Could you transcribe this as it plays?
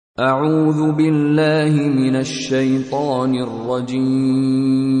أعوذ بالله من الشيطان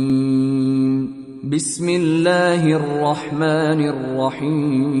الرجيم بسم الله الرحمن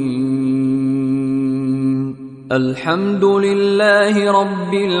الرحيم الحمد لله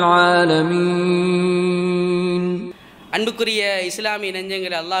رب العالمين. அன்புக்குரிய இஸ்லாமிய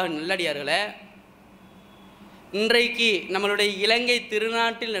நெஞ்சங்களே, அல்லாஹ்வின் நல்லடியார்களே, இன்றைக்கு நம்மளுடைய இலங்கை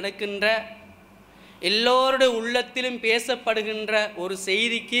திருநாட்டில் நடக்கின்ற எல்லோருடைய உள்ளத்திலும் பேசப்படுகின்ற ஒரு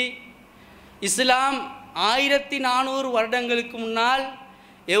செய்திக்கு இஸ்லாம் 1400 வருடங்களுக்கு முன்னால்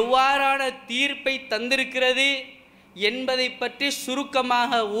எவ்வாறான தீர்ப்பை தந்திருக்கிறது என்பதை பற்றி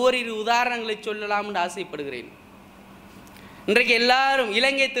சுருக்கமாக ஓரிரு உதாரணங்களை சொல்லலாம் என்று ஆசைப்படுகிறேன். இன்றைக்கு எல்லாரும்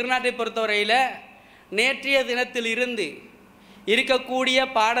இலங்கை திருநாட்டை பொறுத்தவரையில் நேற்றைய தினத்தில் இருந்து இருக்கக்கூடிய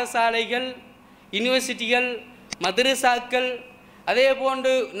பாடசாலைகள், யூனிவர்சிட்டிகள், மதரசாக்கள், அதே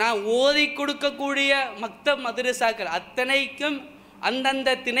போன்று நான் ஓதி கொடுக்கக்கூடிய மதரசாக்கள் அத்தனைக்கும்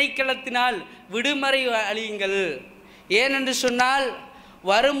அந்தந்த திணைக்களத்தினால் விடுமுறை அளியுங்கள். ஏனென்று சொன்னால்,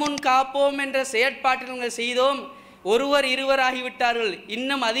 வருமுன் காப்போம் என்ற செயற்பாட்டில் நாங்கள் செய்தோம், ஒருவர் இருவர் ஆகிவிட்டார்கள்,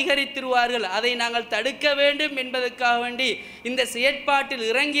 இன்னும் அதிகரித்திருவார்கள், அதை நாங்கள் தடுக்க வேண்டும் என்பதற்காக வேண்டி இந்த செயற்பாட்டில்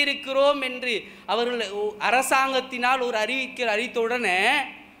இறங்கியிருக்கிறோம் என்று அவர்கள் அரசாங்கத்தினால் ஒரு அறிவித்தவுடனே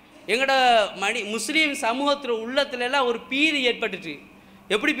எங்களோட முஸ்லீம் சமூகத்தில் உள்ளத்துலலாம் ஒரு பீதி ஏற்பட்டுச்சு.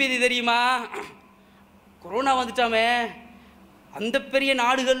 எப்படி பீதி தெரியுமா? கொரோனா வந்துட்டாமே, அந்த பெரிய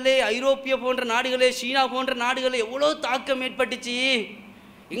நாடுகளிலே, ஐரோப்பிய போன்ற நாடுகளே, சீனா போன்ற நாடுகளே எவ்வளோ தாக்கம் ஏற்பட்டுச்சு,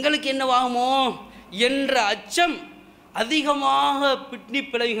 எங்களுக்கு என்னவாகுமோ என்ற அச்சம் அதிகமாக பிட்னி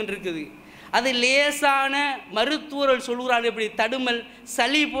பிளவுகின்றிருக்குது. அது லேசான மருத்துவர்கள் சொல்கிறார்கள், எப்படி தடுமல்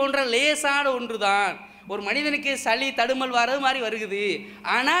சளி போன்ற லேசான ஒன்று தான். ஒரு மனிதனுக்கு சளி தடுமல் வர்றது மாதிரி வருகுது.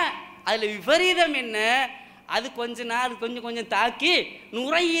 ஆனால் அதில் விபரீதம் என்ன? அது கொஞ்ச நாள் கொஞ்சம் தாக்கி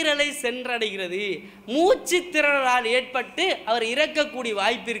நுரையீரலை சென்றடைகிறது, மூச்சு திறனால் ஏற்பட்டு அவர் இறக்கக்கூடிய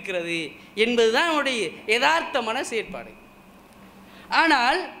வாய்ப்பு இருக்கிறது என்பதுதான் அவருடைய யதார்த்தமான செயற்பாடு.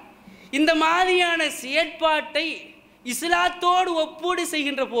 ஆனால் இந்த மாதிரியான செயற்பாட்டை இஸ்லாத்தோடு ஒப்பீடு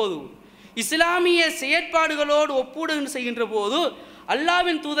செய்கின்ற போது, இஸ்லாமிய செயற்பாடுகளோடு ஒப்பீடு செய்கின்ற போது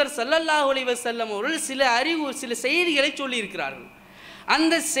அல்லாஹ்வின் தூதர் ஸல்லல்லாஹு அலைஹி வஸல்லம் அவர்கள் சில செய்திகளை சொல்லியிருக்கிறார்கள்.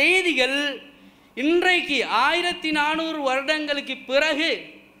 அந்த செய்திகள் இன்றைக்கு 1400 வருடங்களுக்கு பிறகு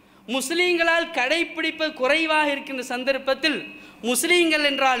முஸ்லீம்களால் கடைப்பிடிப்பது குறைவாக இருக்கின்ற சந்தர்ப்பத்தில், முஸ்லீம்கள்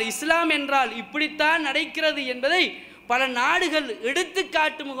என்றால், இஸ்லாம் என்றால் இப்படித்தான் நடக்கிறது என்பதை பல நாடுகள்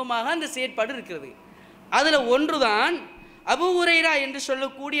எடுத்துக்காட்டு முகமாக அந்த செயற்பாடு இருக்கிறது. அதில் ஒன்றுதான் அபூ ஹுரைரா என்று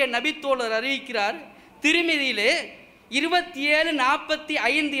சொல்லக்கூடிய நபித்தோழர் அறிவிக்கிறார். திருமிதியிலே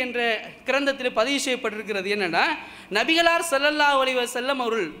 27:45 என்ற கிரந்தத்தில் பதிவு செய்யப்பட்டிருக்கிறது. என்னன்னா, நபிகளார் ஸல்லல்லாஹு அலைஹி வஸல்லம்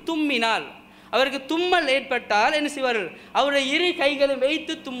அவர்கள் தும்மினால், அவருக்கு தும்மல் ஏற்பட்டால் என்ன செய்வார்கள்? அவருடைய இரு கைகளும்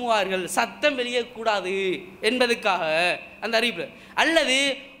வைத்து தும்முவார்கள், சத்தம் வெளியக்கூடாது என்பதற்காக அந்த அறிவிப்பு. அல்லது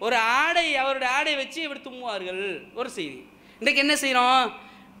ஒரு ஆடை, அவருடைய ஆடை வச்சு இவர் தும்முவார்கள். ஒரு செய்தி. இன்றைக்கு என்ன செய்யணும்?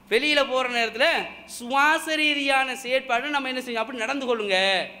 வெளியில் போகிற நேரத்தில் சுவாச ரீதியான செயற்பாடு நம்ம என்ன செய்யணும்? அப்படி நடந்து கொள்ளுங்க,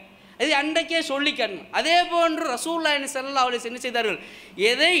 இது அன்றைக்கே சொல்லிக்கணும். அதே போன்று ரசூலுல்லாஹி ஸல்லல்லாஹு அலைஹி வஸல்லம் என்ன செய்தார்கள்?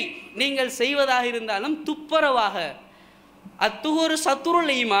 எதை நீங்கள் செய்வதாக இருந்தாலும் துப்புரவாக, அத்துஹுரு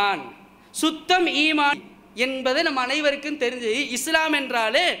சத்துருல் ஈமான், சுத்தம் ஈமான் என்பதை நம்ம அனைவருக்கும் தெரிஞ்சு, இஸ்லாம்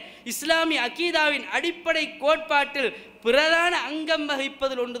என்றாலே இஸ்லாமிய அகீதாவின் அடிப்படை கோட்பாட்டில் பிரதான அங்கம்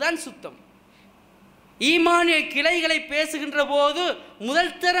வகிப்பதில் ஒன்றுதான் சுத்தம். ஈமானிய கிளைகளை பேசுகின்ற போது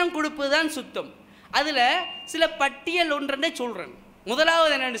முதல் தரம் கொடுப்பதுதான் சுத்தம். அதில் சில பட்டியல் ஒன்றே சொல்கிறேன்.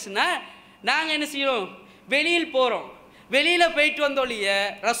 முதலாவது என்னன்னு, நாங்கள் என்ன செய்யணும்? வெளியில் போகிறோம், வெளியில் போயிட்டு வந்தோழிய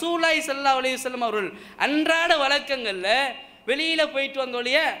ரசூலுல்லாஹி ஸல்லல்லாஹு அலைஹி வஸல்லம் அவர்கள் அன்றாட வழக்கங்களில் வெளியில் போயிட்டு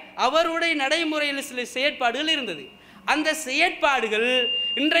வந்தோழிய அவருடைய நடைமுறையில் சில செயற்பாடுகள் இருந்தது. அந்த செயற்பாடுகள்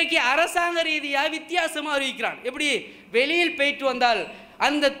இன்றைக்கு அரசாங்க ரீதியாக வித்தியாசமாக அறிவிக்கிறான். எப்படி? வெளியில் போயிட்டு வந்தால்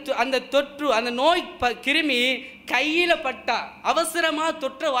அந்த தொற்று, அந்த நோய் கிருமி கையில் பட்டா அவசரமாக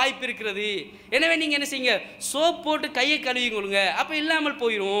தொற்ற வாய்ப்பு இருக்கிறது. எனவே நீங்கள் என்ன செய்யுங்க? சோப் போட்டு கையை கழுவிக்கொள்ளுங்க, அப்போ இல்லாமல்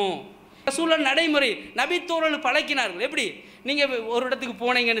போயிடும். ரசூலுல்லாஹ் நடைமுறை நபித்தோழர்கள் பழக்கினார்கள். எப்படி? நீங்கள் ஒரு இடத்துக்கு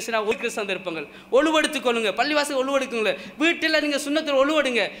போனீங்கன்னு சொன்னால் ஒழுக்கிற சந்தர்ப்பங்கள் ஒழுவெடுத்துக்கொள்ளுங்க, பள்ளிவாசல் ஒழுவெடுக்குங்க, வீட்டில் நீங்கள் சுன்னத்தில்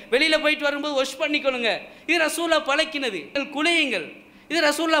ஒழுவெடுங்க, வெளியில் போயிட்டு வரும்போது வாஷ் பண்ணிக்கொள்ளுங்க. இது ரசூலுல்லாஹ் பழக்கினது. குளியுங்கள், இது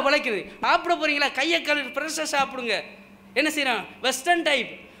ரசூலுல்லாஹ் பழக்கினது. சாப்பிட போகிறீங்களா? கையை கழுவி ஃப்ரெஷ்ஷாக சாப்பிடுங்க. என்ன செய்யணும்? வெஸ்டர்ன்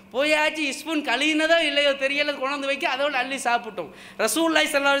டைப் போயாச்சு, ஸ்பூன் கழுவினதோ இல்லையோ தெரியல, கொண்டு வைக்க அதோடு அள்ளி சாப்பிட்டோம். ரசூலுல்லாஹி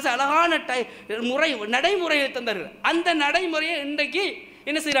ஸல்லல்லாஹு அலைஹி வஸல்லம் அழகான நடைமுறையை தந்தார்கள். அந்த நடைமுறையை இன்றைக்கு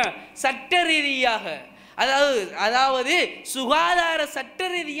என்ன செய்யறாங்க? சட்ட ரீதியாக, அதாவது சுகாதார சட்ட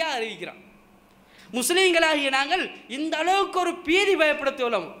ரீதியாக அறிவிக்கிறான். முஸ்லீம்களாகிய நாங்கள் இந்த அளவுக்கு ஒரு பீதி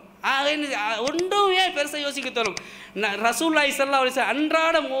பயப்படுத்துவோம். ஒன்றுமே பெருசாக யோசிக்க தரும். ரசூலுல்லாஹி ஸல்லல்லாஹு அலைஹி வஸல்லம்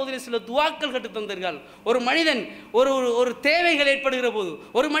அன்றாடம் ஓதின சில துஆக்கள் கற்று தந்தார்கள். ஒரு மனிதன் ஒரு தேவைகள் ஏற்படுகிற போது,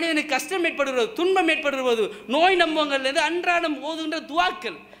 ஒரு மனிதனுக்கு கஷ்டம் ஏற்படுகிற போது, துன்பம் ஏற்படுகிற போது, நோய் நம்பங்கள்லேருந்து அன்றாடம் ஓதுகின்ற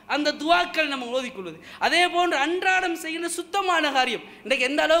துஆக்கள், அந்த துஆக்கள் நம்ம ஓதிக்கொள்வது. அதே போன்று அன்றாடம் செய்கிற சுத்தமான காரியம் இன்றைக்கு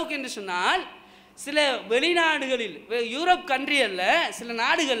எந்த அளவுக்கு என்று சொன்னால், சில வெளிநாடுகளில், யூரோப் கண்ட்ரிகளில், சில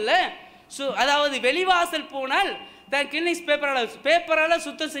நாடுகளில் அதாவது வெளிவாசல் போனால் தான் கிளினிக்ஸ் பேப்பரால்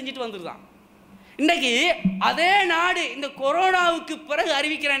சுத்தம் செஞ்சுட்டு வந்துருதான். இன்றைக்கு அதே நாடு இந்த கொரோனாவுக்கு பிறகு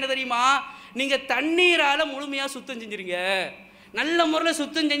அறிவிக்கிறேன் என்ன தெரியுமா, நீங்கள் தண்ணீரால் முழுமையாக சுத்தம் செஞ்சுருங்க, நல்ல முறையில்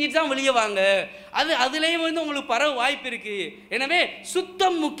சுத்தம் செஞ்சுட்டு தான் வெளியே வாங்க, அதுலேயும் உங்களுக்கு பரவ வாய்ப்பு இருக்குது, எனவே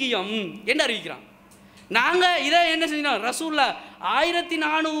சுத்தம் முக்கியம் என்று அறிவிக்கிறான். நாங்கள் இதை என்ன செஞ்சோம், ரசூலுல்லாஹ்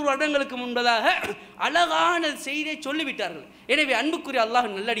 1400 வருடங்களுக்கு முன்பதாக அழகான செய்தியை சொல்லிவிட்டார்கள். எனவே அன்புக்குரிய அல்லாஹ்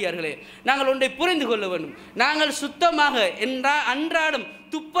நல்லடியார்களே, நாங்கள் ஒன்றை புரிந்து கொள்ள வேண்டும். நாங்கள் சுத்தமாக அன்றாடம்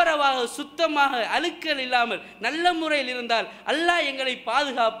துப்புரவாக சுத்தமாக அழுக்கல் இல்லாமல் நல்ல முறையில் இருந்தால் அல்லாஹ் எங்களை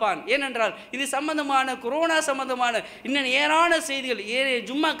பாதுகாப்பான். ஏனென்றால் இது சம்பந்தமான கொரோனா சம்பந்தமான இன்னும் ஏராளமான செய்திகள்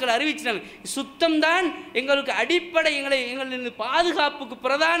ஜும்மாக்கள் அறிவிச்சினாங்க. சுத்தம்தான் எங்களுக்கு அடிப்படை, எங்களின் பாதுகாப்புக்கு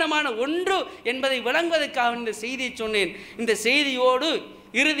பிரதானமான ஒன்று என்பதை விளங்குவதற்காக இந்த செய்தியை சொன்னேன். இந்த செய்தியோடு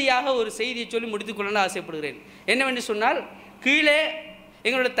இறுதியாக ஒரு செய்தியை சொல்லி முடித்துக்கொள்ள ஆசைப்படுகிறேன். என்னவென்று சொன்னால், கீழே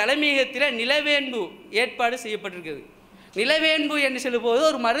எங்களுடைய தலைமையகத்தில் நிலவேன்பு ஏற்பாடு செய்யப்பட்டிருக்கிறது. நிலவேன்பு என்று சொல்லும்போது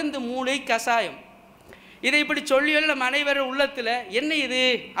ஒரு மருந்து மூலிகை கஷாயம். இதை இப்படி சொல்லியோ நம்ம அனைவரும் உள்ளத்தில் என்ன இது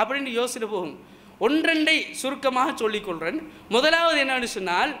அப்படின்னு யோசித்து போகும். ஒன்றெண்டை சுருக்கமாக சொல்லிக்கொள்கிறேன். முதலாவது என்னன்னு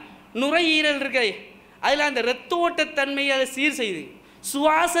சொன்னால், நுரையீரல் இருக்க அதில் அந்த இரத்த ஓட்டத்தன்மையை அதை சீர் செய்து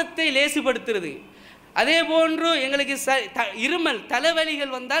சுவாசத்தை லேசுபடுத்துறது. அதே போன்று எங்களுக்கு இருமல்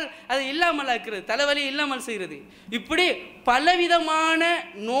தலைவலிகள் வந்தால் அதை இல்லாமல் ஆக்கிறது, தலைவலி இல்லாமல் செய்கிறது. இப்படி பலவிதமான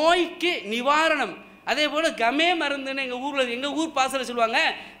நோய்க்கு நிவாரணம். அதே போல் கமே மருந்துன்னு எங்கள் ஊர் பாசல சொல்லுவாங்க,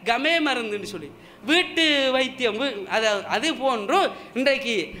 கமே மருந்துன்னு சொல்லி வீட்டு வைத்தியம். அது போன்று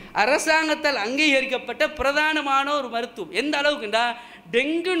இன்றைக்கு அரசாங்கத்தால் அங்கீகரிக்கப்பட்ட பிரதானமான ஒரு மருத்துவம். எந்த அளவுக்குண்டா,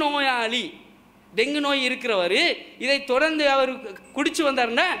 டெங்கு நோயாளி, டெங்கு நோய் இருக்கிறவர் இதை தொடர்ந்து அவர் குடிச்சு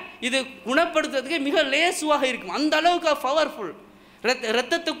வந்தார்னா இது குணப்படுத்துறதுக்கு மிக லேசுவாக இருக்கும். அந்த அளவுக்கு பவர்ஃபுல்.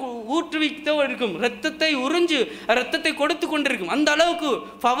 ரத்தத்தை ஊற்றுவித்தோ இருக்கும், ரத்தத்தை உறிஞ்சு ரத்தத்தை கொடுத்து கொண்டிருக்கும். அந்த அளவுக்கு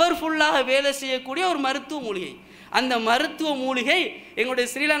பவர்ஃபுல்லாக வேலை செய்யக்கூடிய ஒரு மருத்துவ மூலிகை. அந்த மருத்துவ மூலிகை எங்களுடைய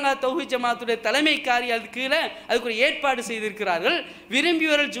ஸ்ரீலங்கா தௌஹீத் ஜமாத்துடைய தலைமை காரியாலயத்துக்கு கீழே அதுக்கு ஒரு ஏற்பாடு செய்திருக்கிறார்கள்.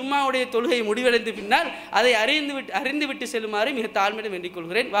 விரும்பியவர்கள் ஜும்மாவுடைய தொழுகை முடிவடைந்த பின்னால் அதை அறிந்துவிட்டு செல்லுமாறு மிக தாழ்மையிடம் வேண்டிக்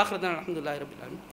கொள்கிறேன். வாஹ்ரதான் அல்ஹம்துலில்லாஹி ரப்பில் ஆலமீன்.